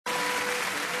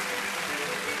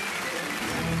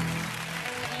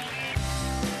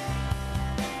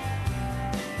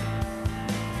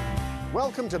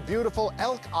Welcome to beautiful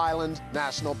Elk Island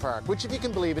National Park, which, if you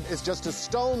can believe it, is just a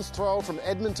stone's throw from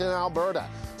Edmonton, Alberta.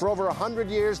 For over 100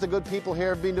 years, the good people here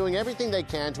have been doing everything they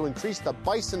can to increase the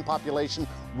bison population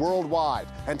worldwide.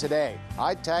 And today,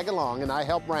 I tag along and I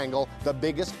help wrangle the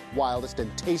biggest, wildest,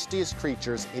 and tastiest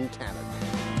creatures in Canada.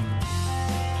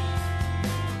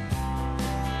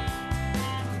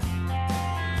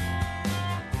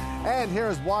 And here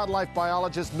is wildlife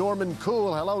biologist Norman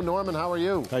Cool. Hello, Norman. How are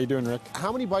you? How you doing, Rick?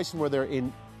 How many bison were there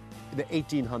in the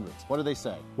 1800s? What do they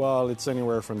say? Well, it's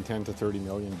anywhere from 10 to 30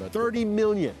 million. But 30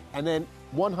 million. And then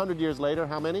 100 years later,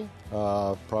 how many?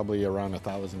 Probably around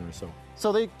 1,000 or so.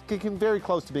 So they came very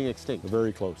close to being extinct.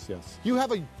 Very close, yes. You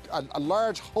have a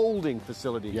large holding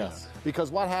facility yes. here.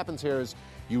 Because what happens here is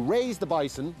you raise the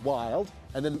bison wild,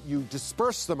 and then you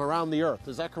disperse them around the earth.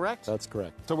 Is that correct? That's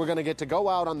correct. So we're going to get to go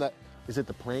out on the... Is it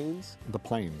the plains? The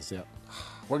plains, yeah.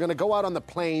 We're going to go out on the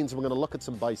plains and we're going to look at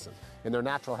some bison in their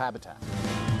natural habitat.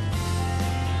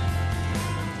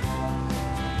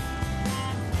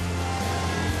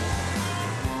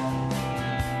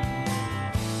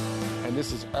 And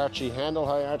this is Archie Handel.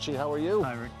 Hi, Archie. How are you?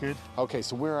 Hi, Rick. Good. Okay,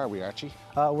 so where are we, Archie?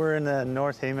 We're in the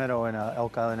North Haymeadow in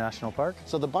Elk Island National Park.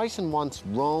 So the bison once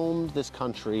roamed this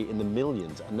country in the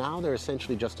millions, and now they're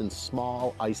essentially just in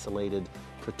small, isolated,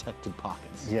 protected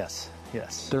pockets. Yes,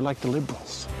 yes. They're like the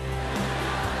Liberals.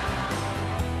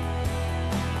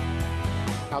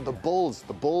 Now the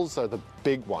bulls are the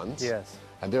big ones. Yes.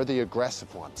 And they're the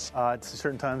aggressive ones. It's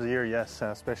certain times of year, yes,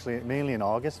 especially mainly in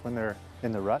August when they're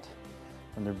in the rut,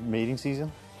 when they're mating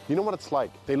season. You know what it's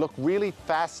like? They look really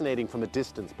fascinating from a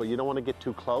distance, but you don't want to get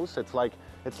too close. It's like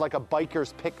a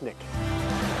biker's picnic.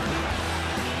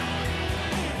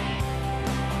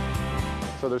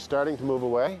 So they're starting to move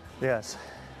away? Yes.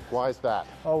 Why is that?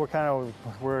 Oh,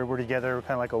 we're together. We're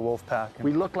kind of like a wolf pack.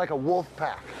 We look like a wolf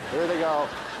pack. There they go.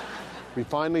 We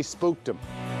finally spooked them.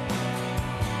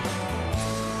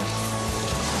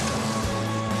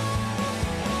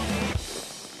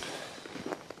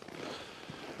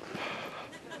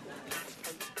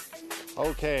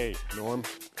 Okay, Norm,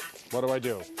 what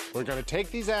do? We're going to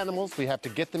take these animals. We have to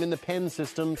get them in the pen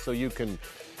system so you can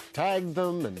tag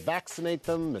them and vaccinate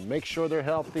them and make sure they're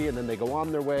healthy, and then they go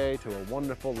on their way to a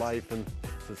wonderful life in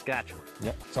Saskatchewan.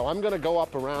 Yep. So I'm going to go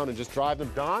up around and just drive them.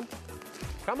 Don,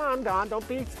 come on, Don, don't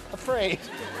be afraid.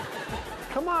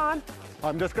 Come on.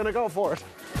 I'm just going to go for it.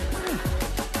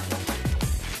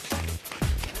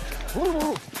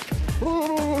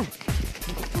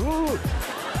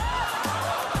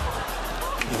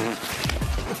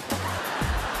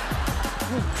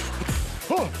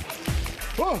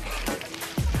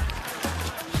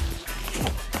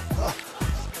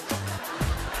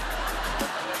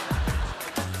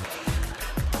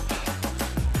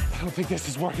 I don't think this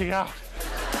is working out.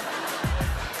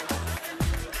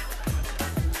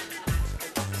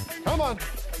 Come on.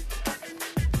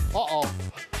 Uh-oh.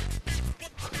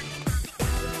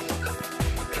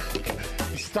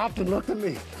 They stopped and looked at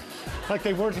me like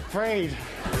they weren't afraid.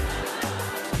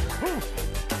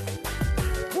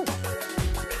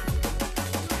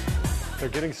 They're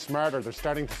getting smarter. They're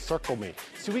starting to circle me.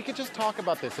 So we could just talk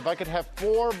about this. If I could have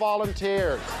 4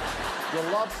 volunteers. You'll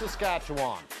love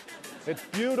Saskatchewan. It's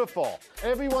beautiful.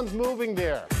 Everyone's moving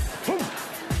there.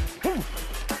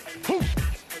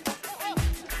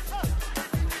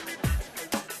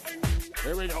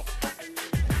 Here we go.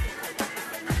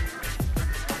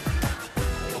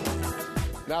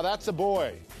 Now that's a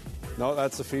boy. No,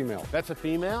 that's a female. That's a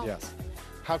female? Yes.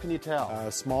 How can you tell?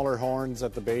 Smaller horns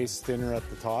at the base, thinner at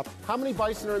the top. How many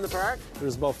bison are in the park?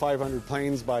 There's about 500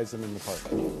 plains bison in the park.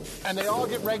 And they all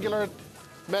get regular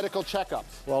medical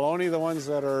checkups? Well, only the ones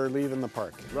that are leaving the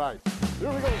park. Right.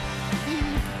 Here we go.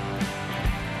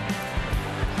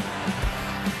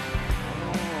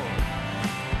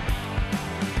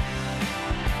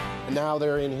 And now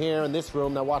they're in here in this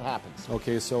room. Now what happens?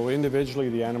 Okay, so individually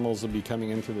the animals will be coming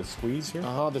into the squeeze here.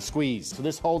 The squeeze. So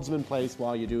this holds them in place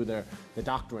while you do the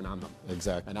doctoring on them.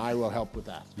 Exactly. And I will help with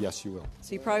that. Yes, you will.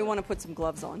 So you probably want to put some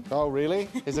gloves on. Oh, really?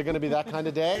 Is it going to be that kind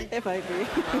of day? It might be.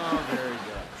 Oh, very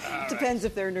good. Depends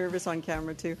if they're nervous on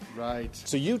camera, too. Right.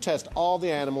 So you test all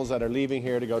the animals that are leaving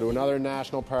here to go to another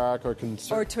national park or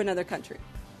Or to another country.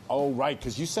 Oh, right,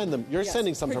 because you send them. You're Yes,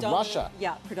 sending some to Russia.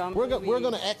 Yeah, predominantly. We're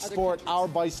going to export our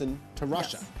bison to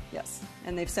Russia. Yes,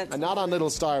 and they've sent. And not on little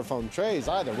styrofoam trays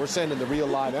either. We're sending the real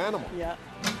live animal. Yeah.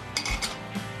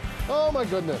 Oh my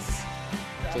goodness.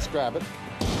 Just grab it.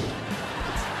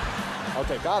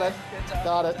 Okay, got it. Good job.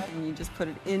 Got it. And you just put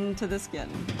it into the skin.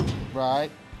 Right.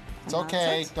 It's And that's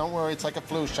okay. it. Don't worry. It's like a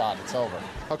flu shot. It's over.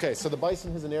 Okay, so the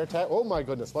bison has an air tag. Oh my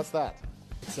goodness. What's that?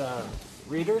 It's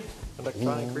reader,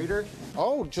 electronic reader.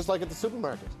 Oh, just like at the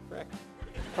supermarket. Correct.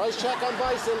 Price check on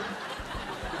Bison.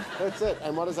 That's it.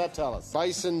 And what does that tell us?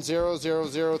 Bison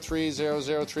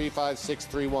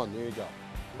 0003003561. There you go.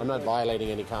 I'm not violating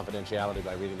any confidentiality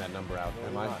by reading that number out,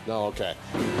 am I? No, okay.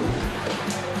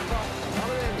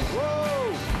 Whoa!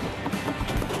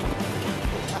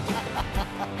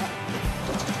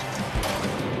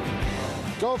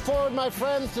 Go forward, my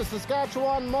friends, to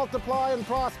Saskatchewan, multiply and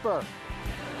prosper.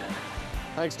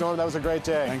 Thanks, Norm. That was a great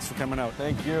day. Thanks for coming out.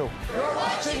 Thank you. You're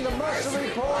watching the Mercer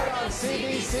Report on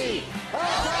CBC.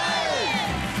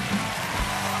 Okay!